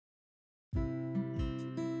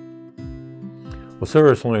Well,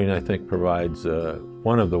 service learning, I think, provides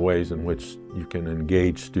one of the ways in which you can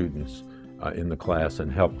engage students in the class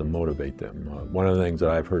and help them motivate them. One of the things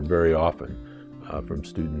that I've heard very often from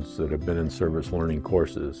students that have been in service learning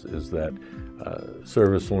courses is that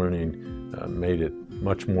service learning made it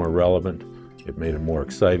much more relevant, it made it more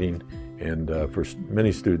exciting, and for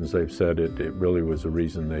many students they've said it really was a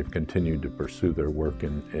reason they've continued to pursue their work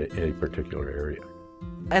in a particular area.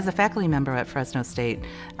 As a faculty member at Fresno State,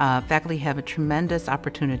 faculty have a tremendous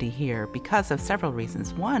opportunity here because of several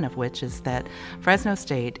reasons, one of which is that Fresno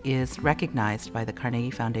State is recognized by the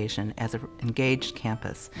Carnegie Foundation as an engaged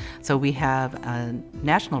campus. So we have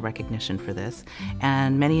national recognition for this,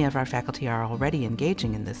 and many of our faculty are already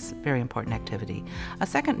engaging in this very important activity. A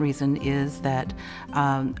second reason is that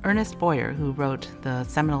Ernest Boyer, who wrote the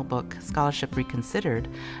seminal book Scholarship Reconsidered,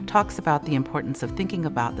 talks about the importance of thinking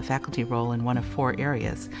about the faculty role in one of four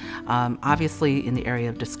areas. Obviously in the area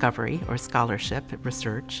of discovery or scholarship,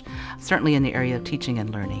 research, certainly in the area of teaching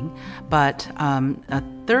and learning, but a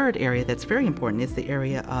third area that's very important is the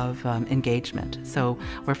area of engagement. So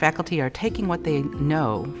where faculty are taking what they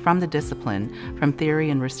know from the discipline, from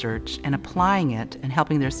theory and research, and applying it and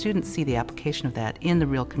helping their students see the application of that in the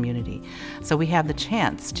real community. So we have the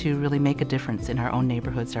chance to really make a difference in our own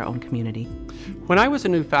neighborhoods, our own community. When I was a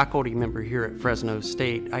new faculty member here at Fresno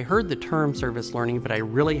State, I heard the term service learning, but I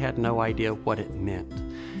really had no idea what it meant.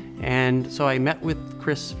 And so I met with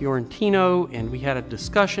Chris Fiorentino and we had a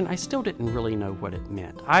discussion. I still didn't really know what it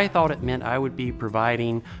meant. I thought it meant I would be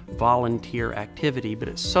providing volunteer activity, but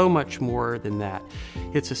it's so much more than that.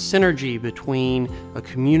 It's a synergy between a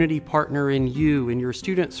community partner and you, and your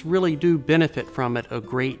students really do benefit from it a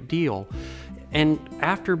great deal. And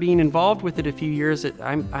after being involved with it a few years,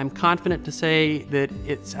 I'm confident to say that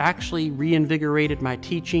it's actually reinvigorated my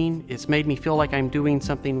teaching. It's made me feel like I'm doing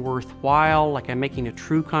something worthwhile, like I'm making a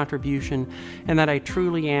true contribution, and that I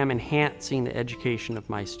truly am enhancing the education of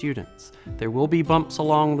my students. There will be bumps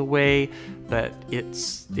along the way, but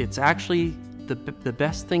it's actually the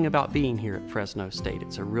best thing about being here at Fresno State.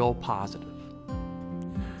 It's a real positive.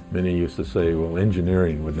 Many used to say, well,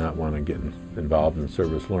 engineering would not want to get involved in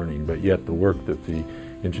service learning, but yet the work that the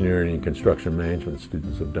engineering and construction management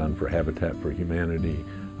students have done for Habitat for Humanity,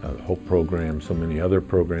 HOPE program, so many other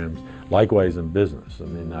programs, likewise in business. I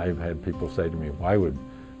mean, I've had people say to me, why would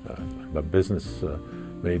a business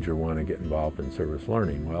major want to get involved in service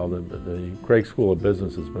learning? Well, the Craig School of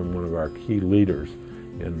Business has been one of our key leaders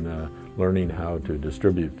in learning how to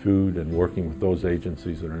distribute food and working with those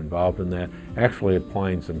agencies that are involved in that, actually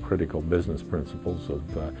applying some critical business principles of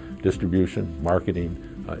distribution, marketing,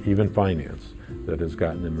 even finance that has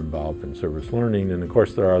gotten them involved in service learning. And of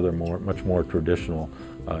course there are other much more traditional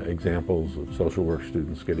examples of social work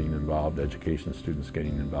students getting involved, education students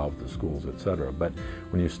getting involved with the schools, etc. But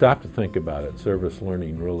when you stop to think about it, service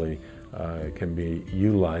learning really can be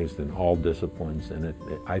utilized in all disciplines, and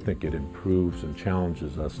I think it improves and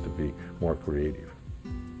challenges us to be more creative.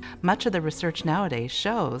 Much of the research nowadays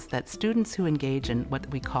shows that students who engage in what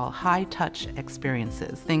we call high-touch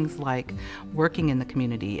experiences, things like working in the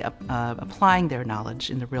community, applying their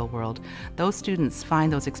knowledge in the real world, those students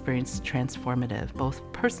find those experiences transformative, both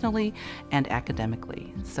personally and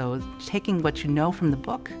academically. So taking what you know from the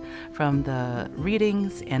book, from the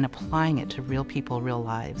readings, and applying it to real people, real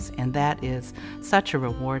lives. And that is such a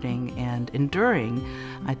rewarding and enduring,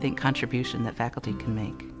 I think, contribution that faculty can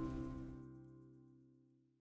make.